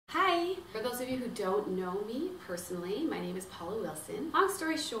family. For those of you who don't know me personally, my name is Paula Wilson. Long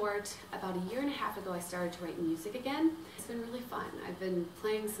story short, about a year and a half ago I started to write music again. It's been really fun. I've been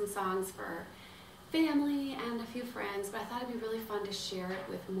playing some songs for family and a few friends, but I thought it'd be really fun to share it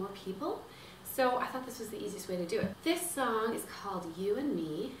with more people. So I thought this was the easiest way to do it. This song is called You and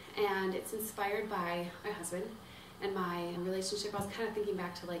Me, and it's inspired by my husband and my relationship. I was kind of thinking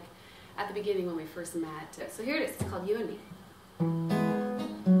back to like at the beginning when we first met. So here it is, it's called You and Me.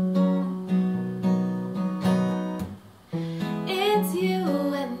 It's you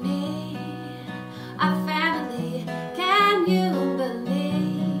and me, our family, can you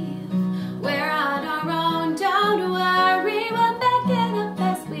believe? We're on our own, don't worry, we'll make it up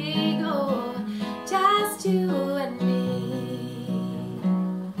as we go, just you and me.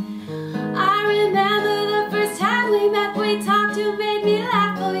 I remember the first time we met, we talked, you made me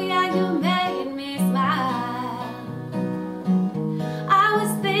laugh, oh yeah, you made me smile. I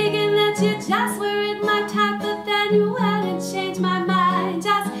was thinking that you just weren't my type, but then you went and changed my mind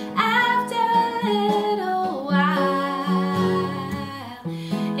just after a little while.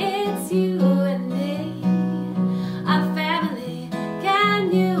 It's you and me, our family,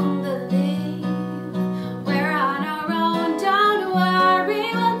 can you believe? We're on our own, don't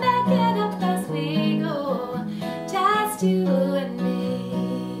worry, we'll make it up as we go, just you and me.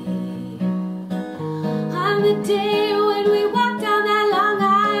 On the day when we walked down that long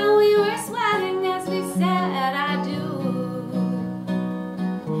aisle, we were sweating as we said I do.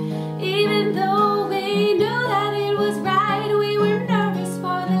 Even though we knew that it was right, we were nervous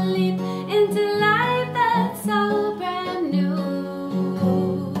for the leap into life that's so brand new.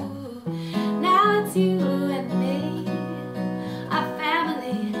 Now it's you and me, our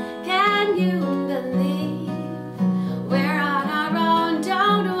family, can you believe? We're on our own,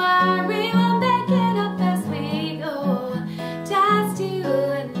 don't worry, we'll make it up as we go, just you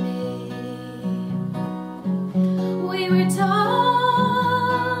and me. We were told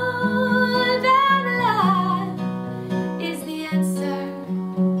that love is the answer,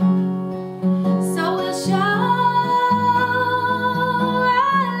 so we'll show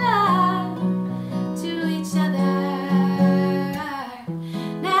our love to each other.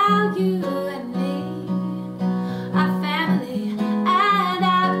 Now you and me, our family, and I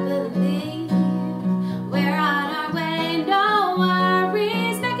believe we're on our way, no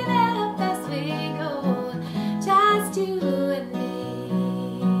worries, making it up as we go, just you and me.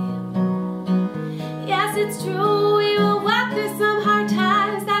 Yes, it's true, we will walk through some hard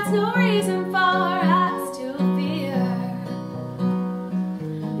times, that's no reason for us to fear,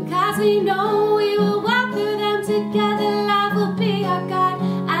 'cause we know we will walk through them together. Love will be our guide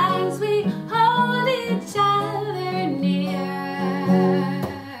as we hold each other near.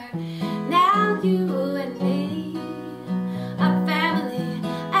 Now you and me, our family,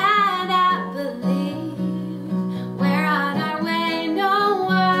 and I believe we're on our way, no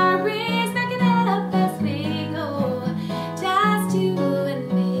worries, making it up as we go, just you and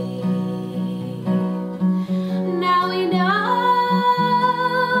me. Now we know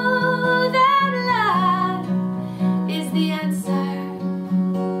that love is the answer,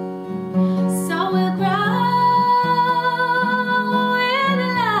 so we'll grow in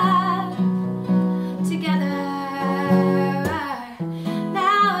love together.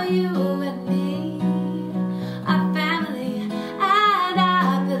 Now you and me, our family, and I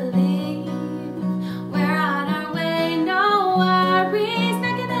believe we're on our way, no worries,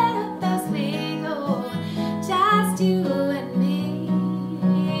 making it up as we go, just you and me.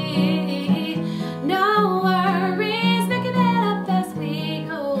 No worries, making it up as we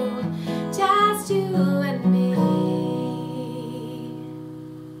go, just you and me.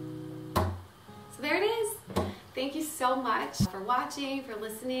 So there it is. Thank you so much for watching, for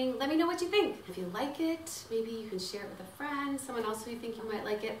listening. Let me know what you think. If you like it, maybe you can share it with a friend, someone else who you think you might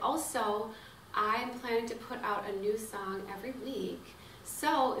like it. Also, I'm planning to put out a new song every week.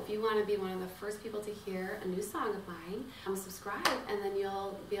 So if you want to be one of the first people to hear a new song of mine, subscribe and then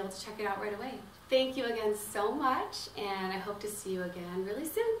you'll be able to check it out right away. Thank you again so much, and I hope to see you again really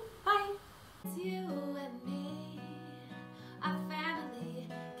soon. Bye. It's you and me, our family,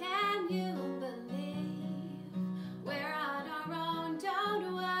 can you